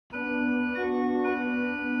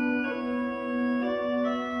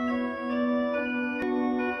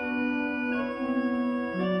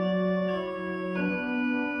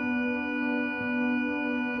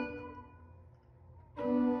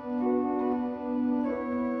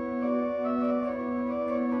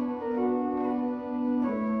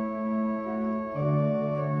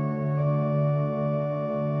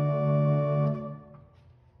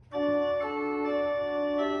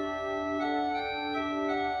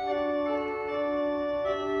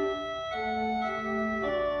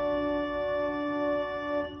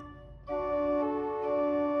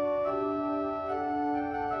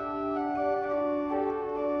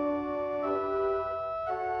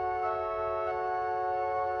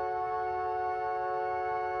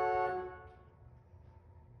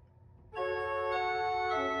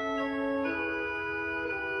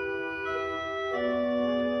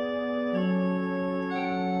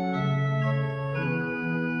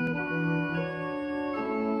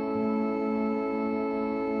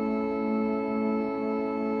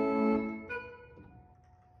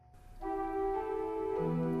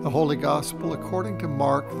The Holy Gospel according to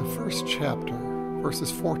Mark, the first chapter, verses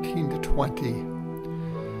 14 to 20.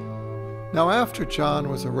 Now after John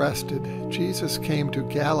was arrested, Jesus came to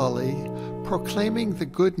Galilee, proclaiming the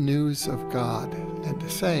good news of God, and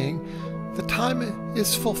saying, "The time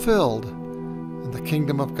is fulfilled, and the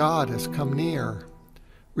kingdom of God has come near.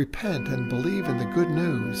 Repent and believe in the good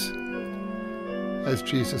news." As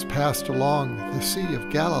Jesus passed along the Sea of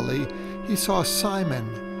Galilee, he saw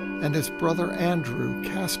Simon and his brother Andrew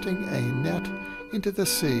casting a net into the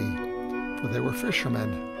sea, for they were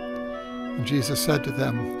fishermen. And Jesus said to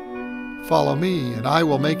them, "Follow me, and I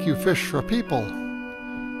will make you fish for people."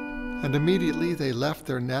 And immediately they left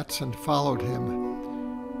their nets and followed him.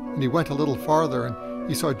 And he went a little farther, and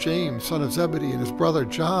he saw James, son of Zebedee, and his brother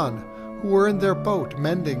John, who were in their boat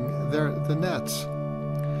mending the nets.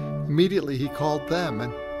 Immediately he called them,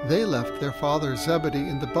 and they left their father Zebedee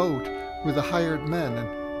in the boat with the hired men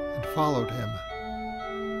and followed him.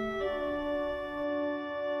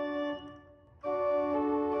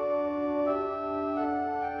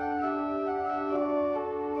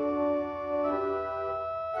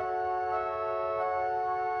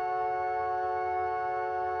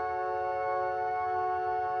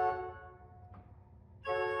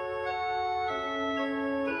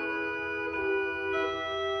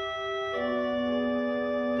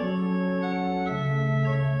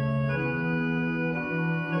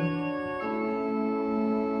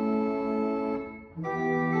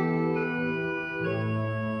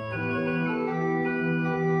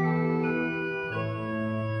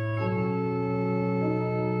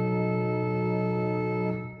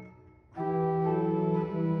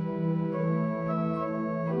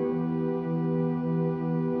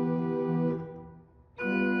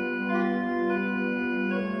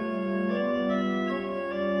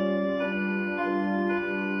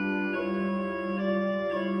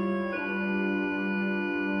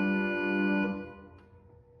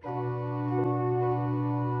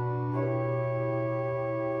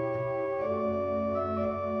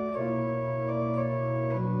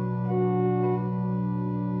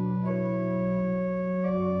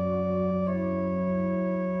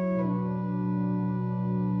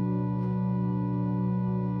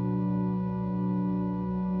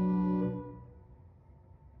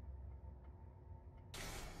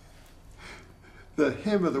 The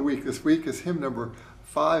hymn of the week this week is hymn number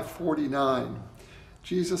 549.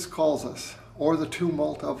 Jesus calls us, o'er the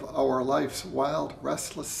tumult of our life's wild,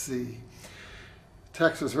 restless sea. The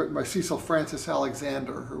text was written by Cecil Francis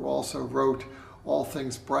Alexander, who also wrote All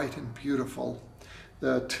Things Bright and Beautiful.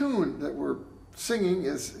 The tune that we're singing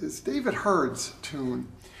is David Hurd's tune.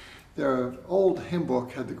 The old hymn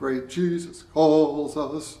book had the great Jesus calls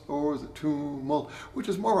us o'er the tumult, which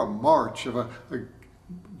is more a march of a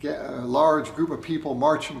large group of people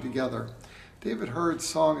marching together. David Hurd's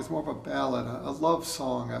song is more of a ballad, a love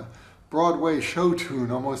song, a Broadway show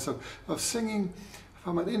tune almost of singing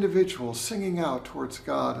from an individual, singing out towards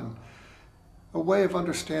God, and a way of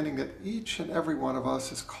understanding that each and every one of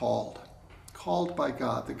us is called by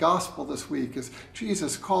God. The gospel this week is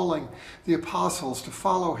Jesus calling the apostles to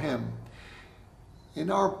follow him. In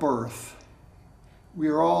our birth, we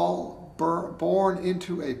are all born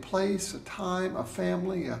into a place, a time, a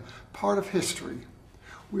family, a part of history.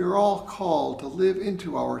 We are all called to live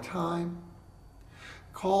into our time,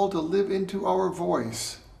 called to live into our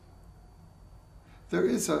voice. There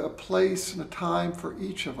is a place and a time for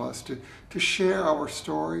each of us to share our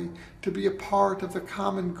story, to be a part of the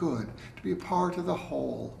common good, to be a part of the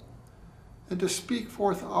whole, and to speak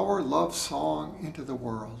forth our love song into the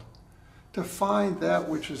world. To find that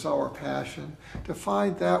which is our passion, to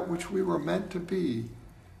find that which we were meant to be,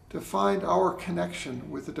 to find our connection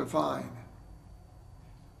with the divine.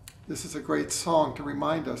 This is a great song to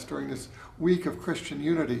remind us during this week of Christian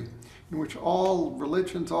unity, in which all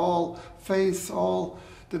religions, all faiths, all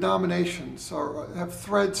denominations have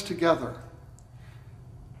threads together.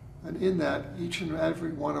 And in that, each and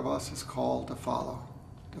every one of us is called to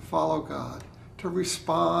follow God, to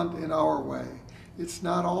respond in our way. It's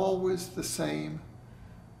not always the same,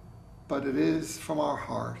 but it is from our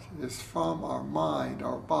heart. It is from our mind,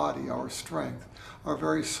 our body, our strength, our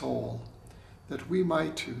very soul, that we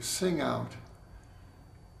might too sing out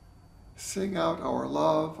our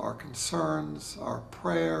love, our concerns, our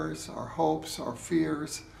prayers, our hopes, our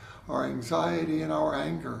fears, our anxiety, and our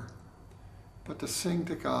anger, but to sing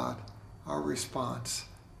to God our response,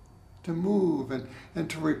 to move and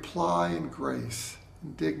to reply in grace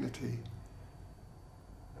and dignity.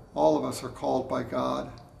 All of us are called by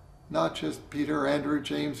God, not just Peter, Andrew,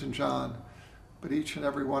 James, and John, but each and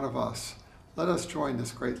every one of us. Let us join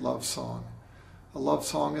this great love song, a love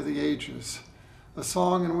song of the ages, a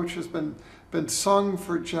song in which has been sung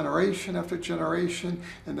for generation after generation,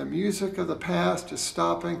 and the music of the past is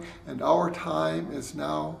stopping, and our time is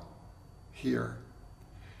now here.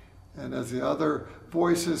 And as the other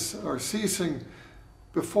voices are ceasing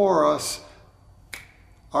before us,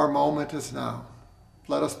 our moment is now.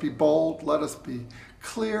 Let us be bold, let us be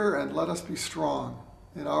clear, and let us be strong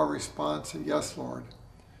in our response. And yes, Lord,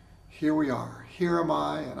 here we are. Here am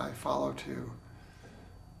I, and I follow too.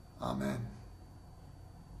 Amen.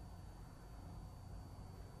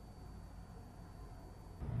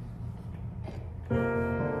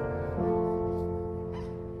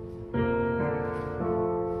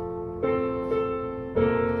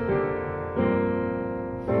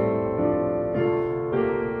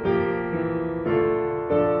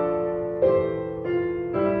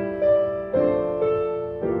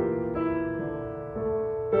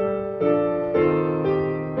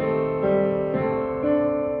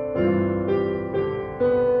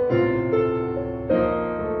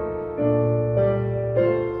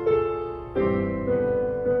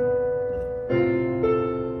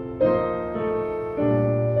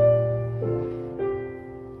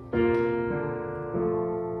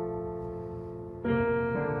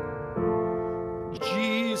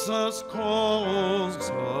 Jesus calls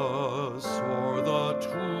us o'er the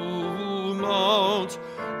tumult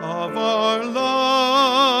of our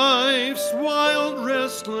life's wild,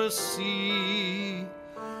 restless sea.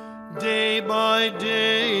 Day by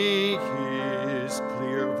day his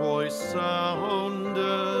clear voice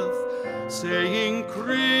soundeth, saying, Christian,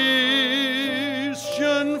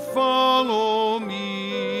 follow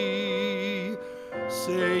me.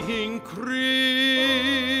 Saying, Christian,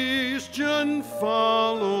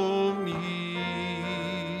 follow me.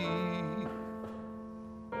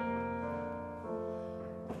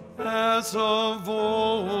 As of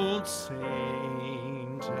old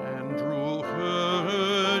Saint Andrew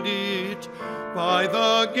heard it by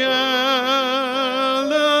the Galilean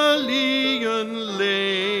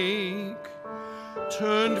lake,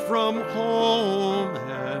 turned from home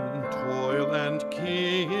and toil and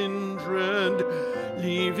kindred,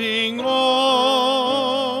 leaving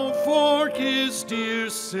all for his dear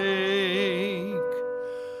sake,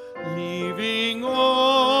 leaving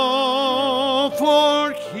all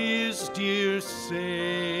for his dear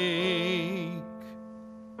sake.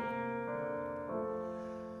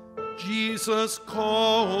 Jesus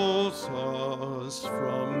calls us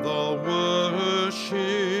from the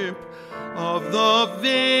worship of the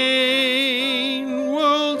vain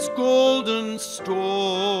world's golden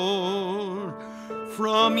store,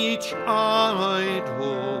 from each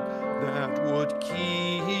idol that would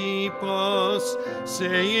keep us,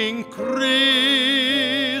 saying, Christian,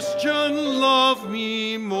 love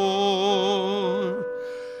me more.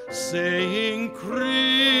 Saying, Christian,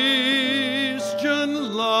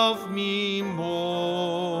 love me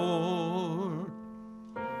more.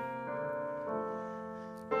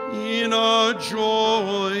 In our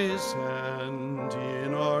joys and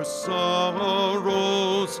in our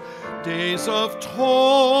sorrows, days of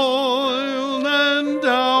toil and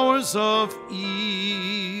hours of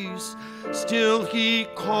ease, still he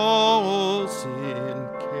calls in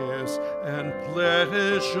cares and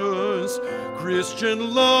pleasures,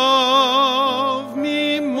 Christian, love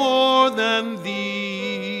me more than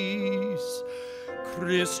these.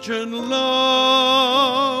 Christian,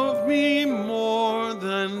 love me more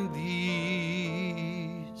than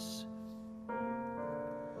these.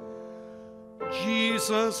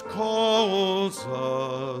 Jesus calls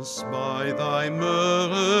us by thy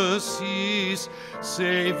mercies,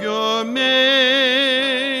 Savior,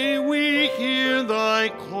 may we hear thy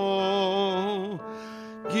call.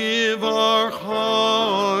 Give our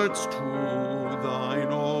hearts to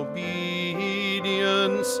thine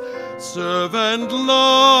obedience, serve and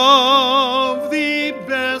love thee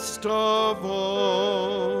best of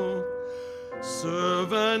all.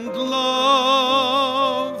 Serve and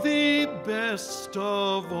love thee best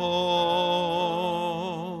of all.